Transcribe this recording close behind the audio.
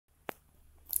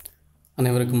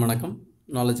அனைவருக்கும் வணக்கம்.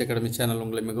 Knowledge academy channel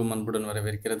உங்களை மிகவும் அன்புடன்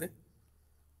வரவேற்கிறது.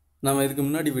 நம்ம இதுக்கு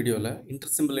முன்னாடி வீடியோவில்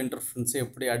இன்டர்சிம்பிள் இன்டர்ஃபரன்ஸை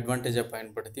எப்படி அட்வான்டேஜாக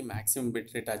பயன்படுத்தி மேக்ஸிமம்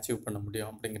பிட் ரேட் அச்சீவ் பண்ண முடியும்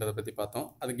அப்படிங்கிறத பற்றி பார்த்தோம்.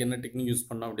 அதுக்கு என்ன டெக்னிக் யூஸ்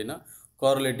பண்ணோம் அப்படின்னா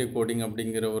கோரிலேட்டிவ் கோடிங்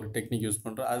அப்படிங்கிற ஒரு டெக்னிக் யூஸ்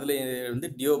பண்ணுறோம். அதில் வந்து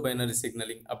டியோபைனரி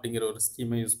சிக்னலிங் அப்படிங்கிற ஒரு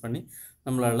ஸ்கீமை யூஸ் பண்ணி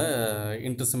நம்மளால்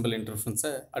இன்டர்சிம்பிள்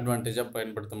இன்டர்ஃபரன்ஸை அட்வான்டேஜாக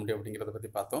பயன்படுத்த முடியும் அப்படிங்கிறத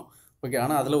பற்றி பார்த்தோம். ஓகே,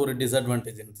 ஆனால் அதில் ஒரு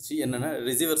டிஸ்அட்வான்டேஜ் இருந்துச்சு. என்னென்னா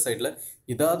ரிசீவர் சைடில்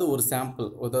ஏதாவது ஒரு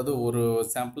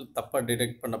சாம்பிள் தப்பாக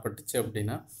டிடெக்ட் பண்ணப்பட்டுச்சு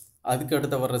அப்படின்னா அதுக்கு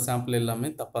அடுத்த வர்ற சாம்பிள் எல்லாமே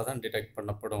தப்பாக தான் டிடெக்ட்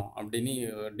பண்ணப்படும் அப்படின்னு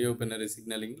டியோபைனரி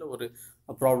சிக்னலிங்கில் ஒரு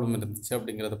ப்ராப்ளம் இருந்துச்சு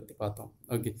அப்படிங்கிறத பற்றி பார்த்தோம்.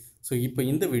 ஓகே, ஸோ இப்போ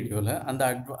இந்த வீடியோவில்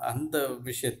அந்த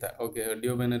விஷயத்தை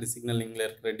டியோபைனரி சிக்னலிங்கில்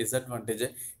இருக்கிற டிஸ்அட்வான்டேஜை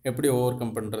எப்படி ஓவர்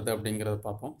கம் பண்ணுறது அப்படிங்கிறத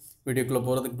பார்ப்போம். வீடியோக்குள்ளே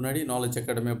போகிறதுக்கு முன்னாடி நாலேஜ்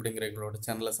அகாடமி அப்படிங்கிற எங்களோட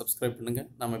சேனலை சப்ஸ்கிரைப் பண்ணுங்கள்.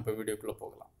 நம்ம இப்போ வீடியோக்குள்ளே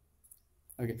போகலாம்.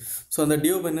 ஓகே, ஸோ அந்த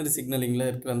டியோபைனரி சிக்னலிங்கில்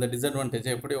இருக்கிற அந்த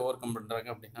டிஸ்அட்வான்டேஜை எப்படி ஓவர் கம் பண்ணுறாங்க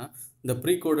அப்படின்னா இந்த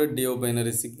ப்ரீகோடட்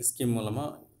டியோபைனரி ஸ்கீம் மூலமாக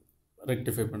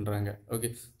ரெக்டிஃபை பண்ணுறாங்க. Okay,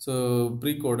 so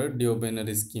ப்ரீகோடட்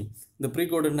டியோபைனரி scheme. இந்த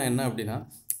ப்ரீகோடட்னா என்ன அப்படின்னா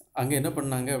அங்கே என்ன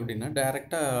பண்ணாங்க அப்படின்னா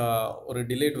டைரெக்டாக ஒரு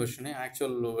டிலேட் வெர்ஷனே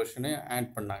ஆக்சுவல் வெர்ஷனே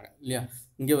ஆட் பண்ணாங்க இல்லையா.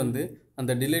 இங்கே வந்து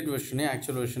அந்த டிலேட் வெர்ஷனே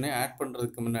ஆக்சுவல் வெர்ஷனே ஆட்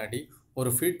பண்ணுறதுக்கு முன்னாடி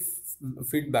ஒரு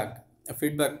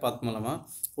ஃபீட்பேக் பாத் மூலமாக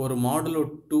ஒரு modulo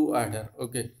 2 order.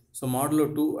 Okay, so modulo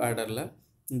 2 ஆடரில்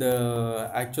இந்த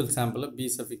ஆக்சுவல் சாம்பிளை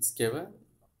B(k)வை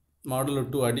மாடுலோ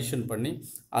 2 அடிஷன் பண்ணி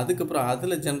அதுக்கப்புறம்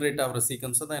அதில் ஜென்ரேட் ஆகிற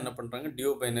சீக்வன்ஸை தான் என்ன பண்ணுறாங்க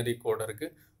டியோபைனரி கோடருக்கு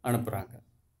அனுப்புகிறாங்க.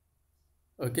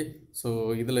 ஓகே, ஸோ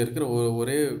இதில் இருக்கிற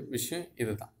ஒரே விஷயம்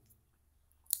இது தான்.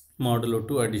 மாடுலோ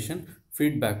 2 அடிஷன்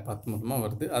ஃபீட்பேக் பாத் மூலமாக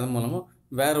வருது. அது மூலமாக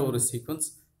வேறு ஒரு சீக்வன்ஸ்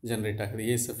ஜென்ரேட் ஆகுது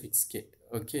A(k).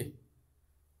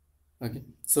 ஓகே,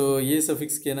 ஸோ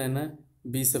A(k)னா என்ன?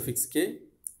 B(k)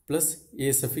 plus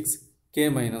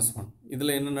A(k)-1.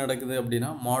 இதில் என்ன நடக்குது அப்படின்னா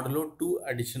மாடுலோ 2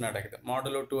 அடிஷன் நடக்குது.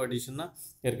 மாடுலோ 2 அடிஷன்னா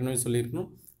ஏற்கனவே சொல்லியிருக்கணும்,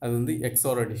 அது வந்து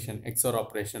எக்ஸார்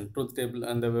ஆப்ரேஷன். ட்ரூத் டேபிள்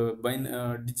அந்த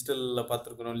டிஜிட்டலில்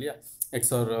பார்த்துருக்கணும் இல்லையா,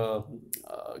 எக்ஸார்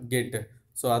கேட்டு.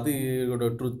 ஸோ அதோட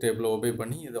ட்ரூத் டேபிளை ஒபே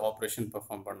பண்ணி இது ஆப்ரேஷன்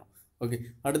பெர்ஃபார்ம் பண்ணும். ஓகே,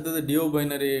 அடுத்தது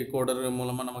டியோபைனரி கோடர்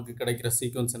மூலமாக நமக்கு கிடைக்கிற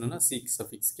சீக்வன்ஸ் என்னென்னா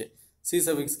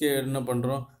C(k). என்ன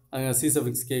பண்ணுறோம், அங்கே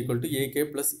C(k) AK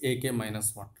 +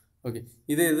 AK-1. ஓகே,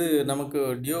 இது நமக்கு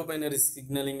டியோபைனரி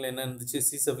சிக்னலிங்கில் என்ன இருந்துச்சு,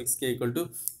 C(k)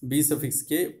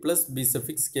 B(k) +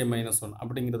 B(k-1)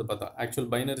 அப்படிங்கிறத பார்த்தோம். ஆக்சுவல்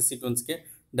பைனரி சீக்வன்ஸ்க்கே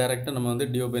டைரெக்டாக நம்ம வந்து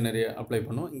டியோபைனரி அப்ளை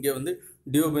பண்ணுவோம். இங்கே வந்து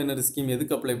டியோபைனரி ஸ்கீம்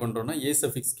எதுக்கு அப்ளை பண்ணுறோம்னா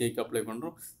A(k)க்கு அப்ளை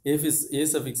பண்ணுறோம்.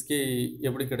 A(k)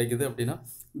 எப்படி கிடைக்குது அப்படின்னா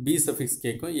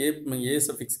B(k)க்கும்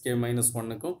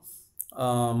A(k-1)க்கும்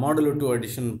மாடுலோ 2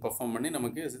 அடிஷன் பர்ஃபார்ம் பண்ணி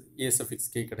நமக்கு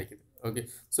A(k) கிடைக்குது. ஓகே,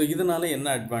 ஸோ இதனால் என்ன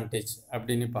அட்வான்டேஜ்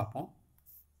அப்படின்னு பார்ப்போம்.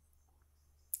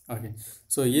 ஓகே,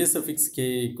 ஸோ A(k)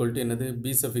 என்னது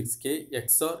B(k)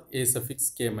 XOR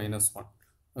A(k-1).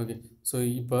 Okay, so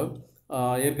இப்போ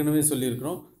ஏற்கனவே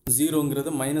சொல்லியிருக்கிறோம்,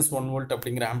 0ங்கிறது -1 வோல்ட்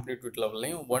அப்படிங்கிற ஆம்ப்ளிடியூட்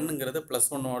லெவல்லையும் 1ங்கிறது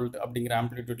 +1 வோல்ட் அப்படிங்கிற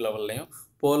ஆம்ப்ளிடியூட் லெவல்லையும்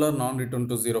போலார் நான் ரிட்டர்ன்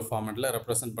டு 0 ஃபார்மேட்டில்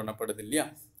ரெப்ரசென்ட் பண்ணப்படுது இல்லையா.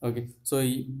 ஓகே, ஸோ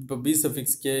இப்போ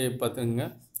B(k) பார்த்துங்க,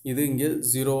 இது இங்கே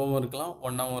 0வும் இருக்கலாம்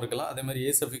 1ஆகவும் இருக்கலாம். அதே மாதிரி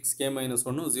A(k-1)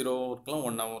 0வும் இருக்கலாம்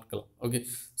 1ஆகவும் இருக்கலாம். ஓகே,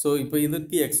 ஸோ இப்போ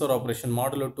இதுக்கு எக்ஸார் ஆப்ரேஷன்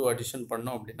மாடுலோ 2 அடிஷன்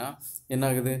பண்ணோம் அப்படின்னா என்ன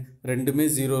ஆகுது, ரெண்டுமே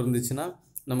 0 இருந்துச்சுன்னா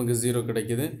நமக்கு 0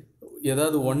 கிடைக்குது.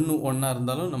 ஏதாவது 1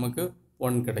 இருந்தாலும் நமக்கு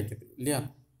 1 கிடைக்குது இல்லையா.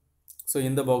 ஸோ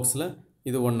இந்த பாக்ஸில்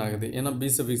இது 1 ஆகுது, ஏன்னா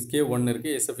B(k) 1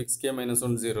 இருக்குது, A(k-1)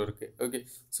 0 இருக்குது. ஓகே,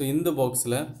 ஸோ இந்த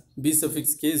பாக்ஸில்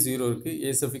B(k) 0 இருக்குது,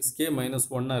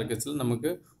 A(k-1) இருக்குச்சுல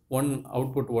நமக்கு 1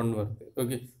 அவுட்புட் 1 வருது.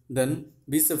 ஓகே, தென்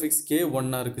B(k)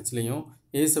 1 இருக்குச்சுலையும்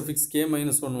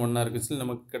A(k-1) 1 இருக்குச்சுல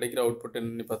நமக்கு கிடைக்கிற அவுட்புட்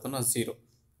என்னன்னு பார்த்தோம்னா 0.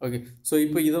 ஓகே, ஸோ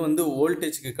இப்போ இதை வந்து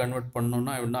வோல்டேஜ்க்கு கன்வெர்ட்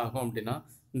பண்ணோன்னா என்ன ஆகும் அப்படின்னா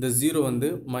இந்த 0 வந்து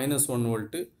 -1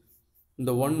 வோல்ட்டு,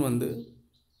 இந்த 1 வந்து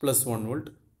 +1 வோல்ட்,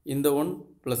 இந்த 1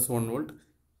 +1 வோல்ட்,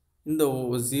 இந்த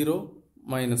 0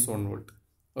 -1 வோல்ட்.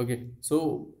 ஓகே, ஸோ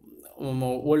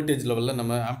வோல்டேஜ் லெவலில்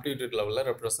நம்ம ஆம்ப்ளிடியூட் லெவலில்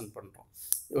ரெப்ரசன்ட் பண்ணுறோம்.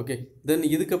 ஓகே, தென்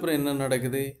இதுக்கப்புறம் என்ன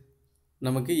நடக்குது,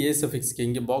 நமக்கு A(k)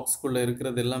 இங்கே பாக்ஸ்குள்ளே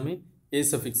இருக்கிறது எல்லாமே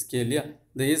A(k) இல்லையா.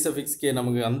 இந்த A(k)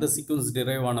 நமக்கு அந்த சீக்வன்ஸ்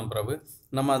டிரைவ் ஆன பிறகு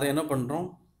நம்ம அதை என்ன பண்ணுறோம்,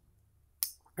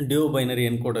 டியோபைனரி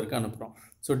என்கோடருக்கு அனுப்புகிறோம்.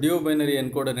 ஸோ டியோபைனரி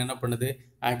என்கோடர் என்ன பண்ணுது,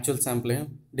 ஆக்சுவல் சாம்பிளையும்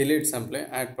டிலேட் சாம்பிளையும்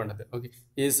ஆட் பண்ணுது. Okay,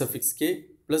 A(k)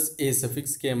 +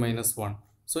 A(k-1).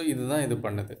 ஸோ இதுதான் இது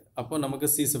பண்ணுது. அப்போ நமக்கு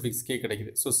C(k)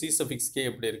 கிடைக்குது. ஸோ C(k)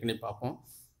 எப்படி இருக்குன்னு பார்ப்போம்.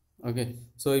 ஓகே,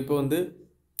 ஸோ இப்போ வந்து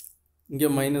இங்கே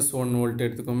 -1 வோல்ட்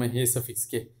எடுத்துக்கோமே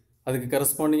A(k), அதுக்கு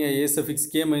கரஸ்பாண்டிங்காக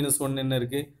A(k-1) என்ன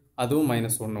இருக்குது, அதுவும்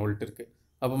 -1 வோல்ட் இருக்குது.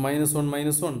 அப்போ -1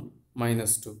 -1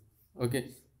 -2. ஓகே,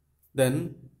 தென்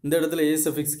இந்த இடத்துல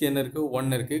A(k) என்ன இருக்குது,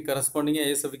 1 இருக்குது, கரஸ்பாண்டிங்காக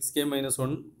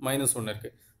A(k-1) -1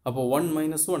 இருக்குது. அப்போ 1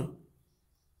 -1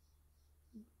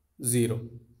 0.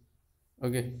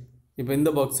 ஓகே, இப்போ இந்த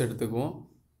பாக்ஸ் எடுத்துக்குவோம்.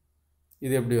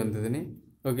 இது எப்படி வந்ததுன்னு.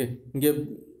 ஓகே, இங்கே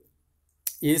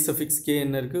a suffix k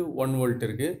என்ன இருக்குது, 1 volt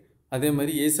இருக்குது. அதே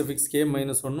மாதிரி a suffix k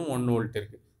minus 1 1 volt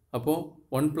இருக்குது. அப்போது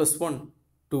 1 plus 1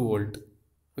 2 volt.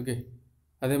 ஓகே,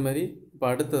 அதே மாதிரி இப்போ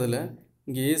அடுத்ததில்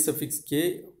இங்கே a suffix k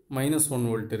minus 1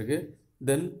 volt இருக்குது.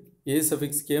 தென் a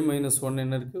suffix k minus 1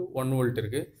 என்ன இருக்குது, 1 volt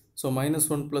இருக்குது. So minus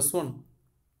 1 plus 1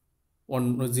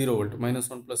 0 volt, minus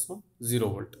 1 plus 1 0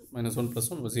 volt, minus 1 plus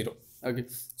 1 0. Okay,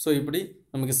 so இப்படி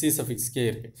நமக்கு c suffix k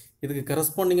இருக்குது. இதுக்கு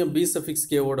கரஸ்பாண்டிங்காக b suffix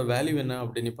k ஓட வேல்யூ என்ன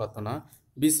அப்படின்னு பார்த்தோன்னா,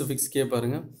 b suffix k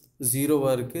பாருங்கள்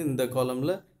 0வாக இருக்குது இந்த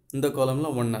காலமில், இந்த காலமில்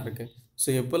 1ஆக இருக்குது. ஸோ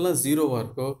எப்போல்லாம் 0வாக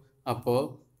இருக்கோ அப்போது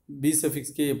b suffix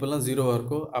k எப்போல்லாம் 0வாக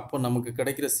இருக்கோ அப்போ நமக்கு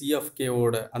கிடைக்கிற c of k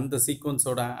ஓட அந்த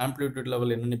சீக்வன்ஸோட ஆம்ப்ளிடியூட்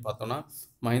லெவல் என்னென்னு பார்த்தோன்னா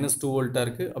 -2 வோல்ட்டாக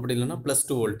இருக்குது, அப்படி இல்லைன்னா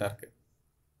 +2 வோல்ட்டாக இருக்குது.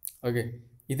 ஓகே,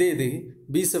 இதே இது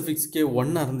b suffix k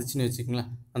 1ஆக இருந்துச்சுன்னு வச்சுக்கங்களேன்,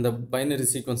 அந்த பைனரி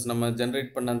சீக்வன்ஸ் நம்ம ஜென்ரேட்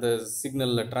பண்ண அந்த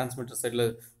சிக்னலில் டிரான்ஸ்மிட்டர் சைடில்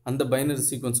அந்த பைனரி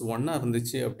சீக்வன்ஸ் 1ஆக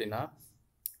இருந்துச்சு அப்படின்னா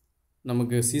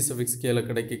நமக்கு c suffix kல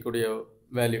கிடைக்கக்கூடிய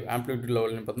வேல்யூ ஆம்ப்ளிடியூட்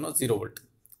லெவல்னு பார்த்தோம்னா 0 வோல்ட்.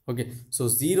 ஓகே, ஸோ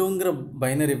 0ங்கிற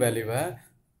பைனரி வேல்யூவை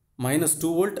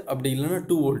 -2 வோல்ட் அப்படி இல்லைன்னா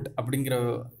 2 வோல்ட் அப்படிங்கிற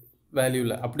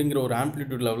வேல்யூவில் அப்படிங்கிற ஒரு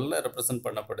ஆம்ப்ளிடியூட் லெவலில் ரெப்ரசன்ட்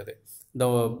பண்ணப்படுது இந்த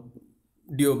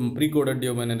ப்ரீகோடட்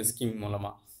டியோபைனரி ஸ்கீம்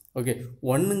மூலமாக. Okay,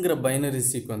 1ங்கிற binary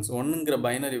sequence 1ங்கிற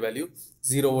binary value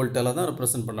 0 வோல்ட்டால் தான்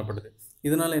ரெப்ரசன்ட் பண்ணப்படுது.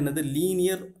 இதனால் என்னது,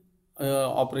 லீனியர்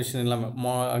ஆப்ரேஷன்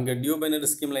இல்லாமல் அங்கே டியோபைனரி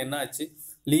ஸ்கீமில் என்ன ஆச்சு,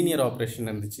 லீனியர் ஆப்ரேஷன்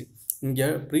இருந்துச்சு. இங்கே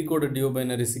ப்ரீகோடட்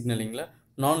டியோபைனரி சிக்னலிங்கில்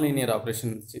நான் லீனியர் ஆப்ரேஷன்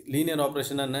இருந்துச்சு. லீனியர்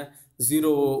ஆப்ரேஷன் என்ன,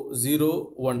 0 0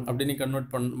 1 அப்படின்னு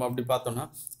கன்வெர்ட் பண்ண அப்படி பார்த்தோன்னா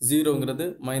 0ங்கிறது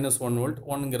 -1 வோல்ட்,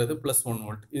 1ங்கிறது +1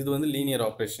 வோல்ட். இது வந்து லீனியர்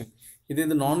ஆப்ரேஷன்.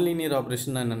 இது நான் லீனியர்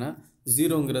ஆப்ரேஷன் என்னென்னா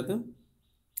 0ங்கிறது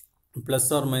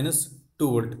 +or-2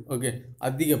 வோல்ட். ஓகே,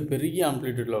 அதிக பெரிய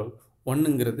ஆம்ப்ளிடியூட் லெவல்.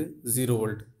 1ங்கிறது 0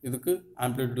 வோல்ட், இதுக்கு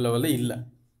ஆம்ப்ளிடியூட் லெவலில் இல்லை.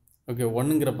 ஓகே,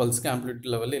 1ங்கிற பல்ஸ்க்கு ஆம்ப்ளிடியூட்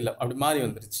லெவலில் இல்லை, அப்படி மாறி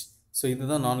வந்துருச்சு. ஸோ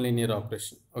இதுதான் நான் லீனியர்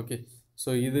ஆப்ரேஷன். ஓகே, ஸோ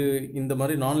இது இந்த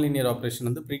மாதிரி நான் லீனியர் ஆப்ரேஷன்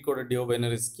வந்து ப்ரீகோடட்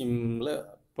டியோபைனரி ஸ்கீமில்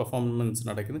பர்ஃபார்மன்ஸ்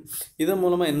நடக்குது. இதன்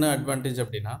மூலமாக என்ன அட்வான்டேஜ்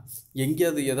அப்படின்னா,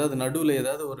 எங்கேயாவது ஏதாவது நடுவில்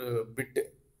ஏதாவது ஒரு பிட்டு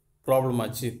ப்ராப்ளம்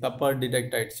ஆச்சு, தப்பாக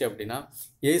டிடெக்ட் ஆகிடுச்சு அப்படின்னா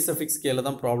a suffix kல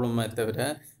தான் ப்ராப்ளமே தவிர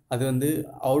அது வந்து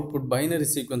output binary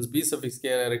sequence b suffix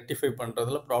k rectify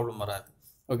பண்ணுறதுல ப்ராப்ளம் வராது.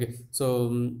 ஓகே, ஸோ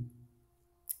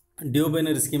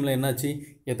டியோபைனரி ஸ்கீமில் என்னாச்சு,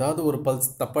 ஏதாவது ஒரு பல்ஸ்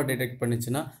தப்பாக டிடெக்ட்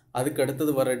பண்ணிச்சுன்னா அதுக்கு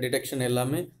அடுத்தது வர டிடெக்ஷன்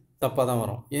எல்லாமே தப்பாக தான்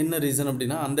வரும். என்ன ரீசன்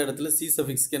அப்படின்னா, அந்த இடத்துல c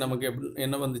suffix k நமக்கு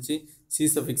என்ன வந்துச்சு, c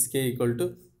suffix k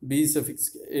 = b suffix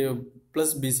k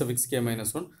 + b suffix k -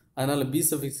 1. அதனால் b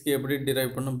suffix k எப்படி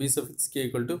டிரைவ் பண்ணோம், b suffix k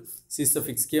 = c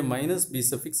suffix k - b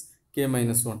suffix k -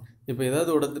 1. இப்போ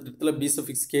ஏதாவது ஒரு இடத்துல b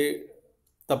suffix k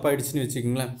தப்பாயிடுச்சுன்னு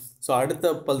வச்சுக்கோங்களேன். ஸோ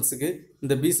அடுத்த பல்ஸுக்கு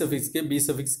இந்த b suffix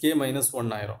k -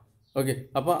 1 ஆயிரும். ஓகே,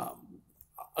 அப்போ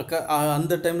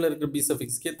அந்த டைமில் இருக்கிற b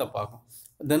suffix k தப்பாகும்.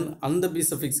 தென் அந்த b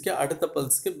suffix k அடுத்த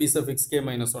பல்ஸுக்கு b suffix k -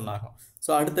 1 ஆகும். ஸோ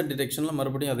அடுத்த டிடெக்ஷனில்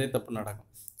மறுபடியும் அதே தப்பு நடக்கும்.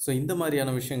 ஸோ இந்த மாதிரியான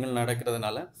விஷயங்கள்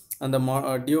நடக்கிறதுனால அந்த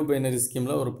டியோபைனரி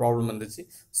ஸ்கீமில் ஒரு ப்ராப்ளம் இருந்துச்சு.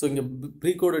 ஸோ இங்கே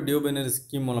ப்ரீகோடட் டியோபைனரி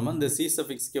ஸ்கீம் மூலமாக இந்த c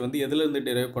suffix k வந்து எதுலேருந்து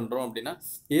டிரைவ் பண்ணுறோம் அப்படின்னா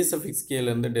a suffix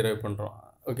kலேருந்து டிரைவ் பண்ணுறோம்.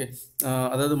 ஓகே,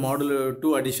 அதாவது மாடுலோ 2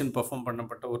 அடிஷன் பர்ஃபார்ம்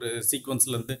பண்ணப்பட்ட ஒரு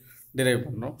சீக்வன்ஸ்லேருந்து டிரைவ்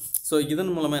பண்ணுறோம். ஸோ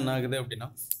இதன் மூலமாக என்ன ஆகுது அப்படின்னா,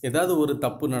 ஏதாவது ஒரு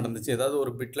தப்பு நடந்துச்சு, ஏதாவது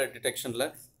ஒரு பிட்டில் டிடெக்ஷனில்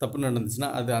தப்பு நடந்துச்சுன்னா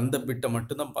அது அந்த பிட்டை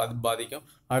மட்டும்தான் பாதிக்கும்.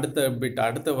 அடுத்த பிட்,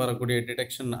 அடுத்த வரக்கூடிய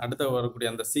டிடெக்ஷன், அடுத்த வரக்கூடிய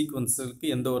அந்த சீக்வன்ஸுக்கு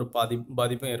எந்த ஒரு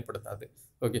பாதிப்பும் ஏற்படுத்தாது.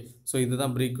 ஓகே, ஸோ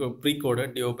இதுதான்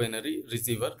ப்ரீகோடட் டியோபைனரி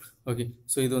ரிசீவர். ஓகே,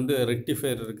 ஸோ இது வந்து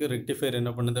ரெக்டிஃபையர் இருக்குது. ரெக்டிஃபையர்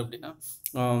என்ன பண்ணுது அப்படின்னா,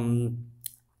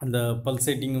 அந்த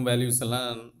பல்சேட்டிங் வேல்யூஸ்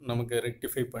எல்லாம் நமக்கு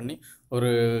ரெக்டிஃபை பண்ணி ஒரு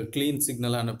க்ளீன்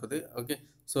சிக்னலை அனுப்புது. ஓகே,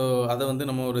 ஸோ அதை வந்து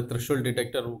நம்ம ஒரு த்ரெஷோல்ட்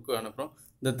டிடெக்டருக்கு அனுப்புகிறோம்.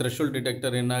 இந்த த்ரெஷோல்ட்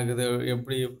டிடெக்டர் என்ன ஆகுது,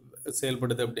 எப்படி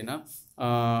செயல்படுது அப்படின்னா,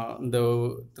 இந்த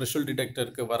த்ரெஷோல்ட்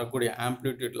டிடெக்டருக்கு வரக்கூடிய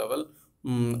ஆம்ப்ளிடியூட் லெவல்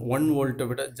 1 வோல்ட்டை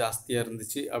விட ஜாஸ்தியாக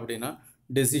இருந்துச்சு அப்படின்னா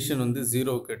டெசிஷன் வந்து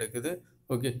 0க்கு எடுக்குது.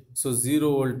 ஓகே, ஸோ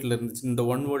 0 வோல்ட்டில் இருந்துச்சு, இந்த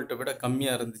 1 வோல்ட்டை விட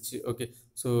கம்மியாக இருந்துச்சு. ஓகே,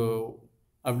 ஸோ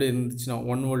அப்படி இருந்துச்சுன்னா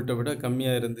 1 வோல்ட்டை விட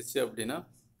கம்மியாக இருந்துச்சு அப்படின்னா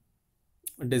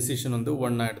டெசிஷன் வந்து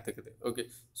 1 எடுத்துக்குது. Okay,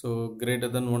 so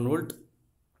greater than 1 volt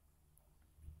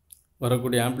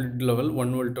வரக்கூடிய ஆம்ப்ளிடியூட் லெவல்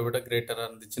 1 வோல்ட்டை விட கிரேட்டராக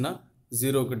இருந்துச்சுன்னா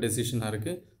 0க்கு டெசிஷனாக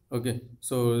இருக்குது. ஓகே,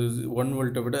 ஸோ 1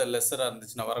 வோல்ட்டை விட லெஸ்ஸராக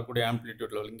இருந்துச்சுன்னா வரக்கூடிய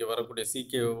ஆம்ப்ளிடியூட் லெவல், இங்கே வரக்கூடிய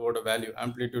சிகேவோட வேல்யூ,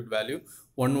 ஆம்ப்ளிடியூட் வேல்யூ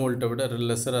 1 வோல்ட்டை விட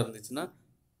லெஸ்ஸராக இருந்துச்சுன்னா,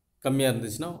 கம்மியாக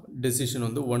இருந்துச்சுன்னா டெசிஷன்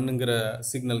வந்து 1ங்கிற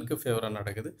சிக்னலுக்கு ஃபேவராக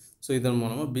நடக்குது. ஸோ இதன்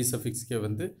மூலமாக b suffix k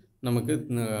வந்து நமக்கு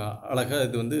அழகாக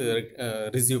இது வந்து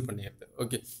ரிசீவ் பண்ணிடுது.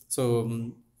 ஓகே, ஸோ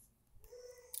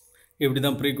இப்படி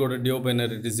தான் ப்ரீகோடட்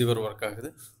டியோபைனரி ரிசீவர் ஒர்க் ஆகுது.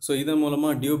 ஸோ இதன்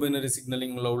மூலமாக டியோபைனரி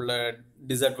சிக்னலிங்கில் உள்ள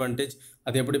டிஸ்அட்வான்டேஜ்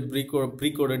அது எப்படி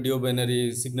ப்ரீகோடட் டியோபைனரி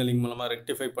சிக்னலிங் மூலமாக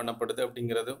ரெக்டிஃபை பண்ணப்படுது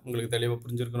அப்படிங்கிறது உங்களுக்கு தெளிவாக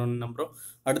புரிஞ்சிருக்கணும்னு நம்புகிறோம்.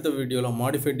 அடுத்த வீடியோவில்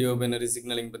மாடிஃபைட் டியோபைனரி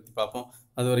சிக்னலிங் பற்றி பார்ப்போம்.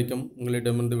 அது வரைக்கும்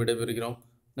உங்களிடமிருந்து விடைபெறுகிறோம்.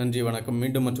 நன்றி, வணக்கம்.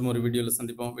 மீண்டும் மற்றும் ஒரு வீடியோவில்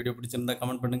சந்திப்போம். வீடியோ பிடிச்சிருந்தா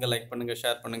கமெண்ட் பண்ணுங்கள், லைக் பண்ணுங்கள்,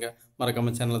 ஷேர் பண்ணுங்கள்.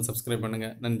 மறக்காமல் சேனலை சப்ஸ்கிரைப்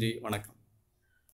பண்ணுங்கள். நன்றி, வணக்கம்.